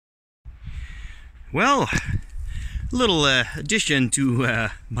Well, little addition to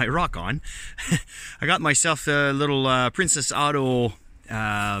my Rokon. I got myself a little Princess Auto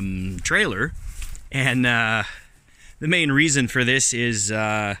trailer, and the main reason for this is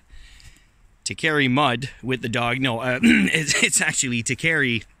to carry mud with the dog. No, it's actually to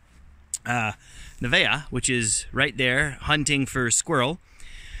carry Nevaeh, which is right there hunting for squirrel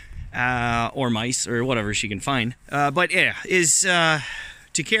or mice or whatever she can find. But yeah, is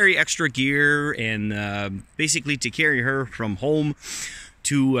to carry extra gear and basically to carry her from home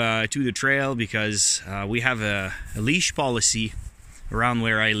to the trail, because we have a leash policy around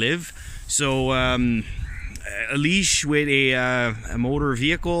where I live. So a leash with a motor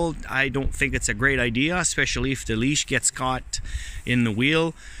vehicle, I don't think it's a great idea, especially if the leash gets caught in the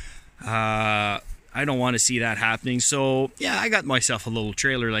wheel. I don't want to see that happening. So yeah, I got myself a little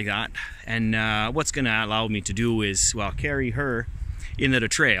trailer like that, and what's going to allow me to do is, well, carry her into the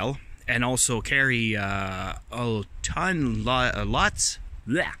trail and also carry a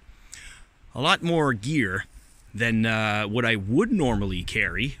lot more gear than what I would normally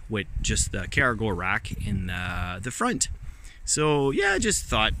carry with just the cargo rack in the front. So yeah, I just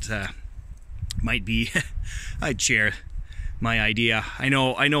thought might be I'd share my idea. I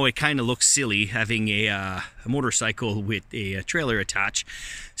know it kind of looks silly having a motorcycle with a trailer attached,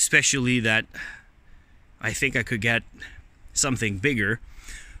 especially that I think I could get something bigger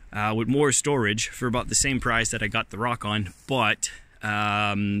with more storage for about the same price that I got the Rokon. But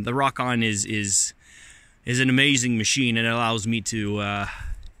the Rokon is an amazing machine, and it allows me to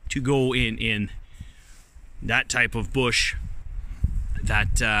go in that type of bush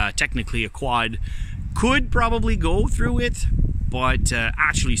that technically a quad could probably go through it, but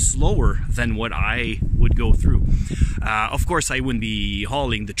actually slower than what I would go through. Of course, I wouldn't be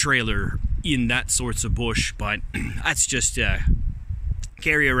hauling the trailer in that sorts of bush, but that's just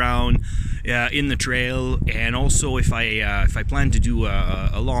carry around in the trail. And also, if I plan to do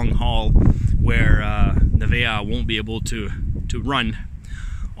a long haul where Nevaeh won't be able to run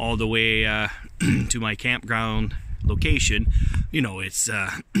all the way to my campground location, you know, it's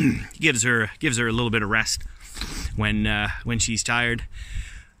gives her a little bit of rest when she's tired.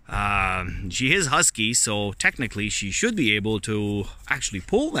 She is husky, so technically she should be able to actually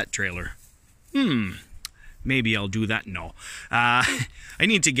pull that trailer. Maybe I'll do that. No, I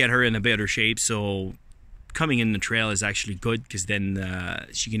need to get her in a better shape, so coming in the trail is actually good, because then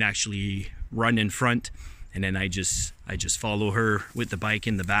she can actually run in front, and then I just follow her with the bike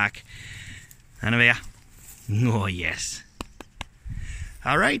in the back. Anyway, oh yes.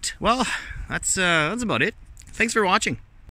 All right, well, that's about it. Thanks for watching.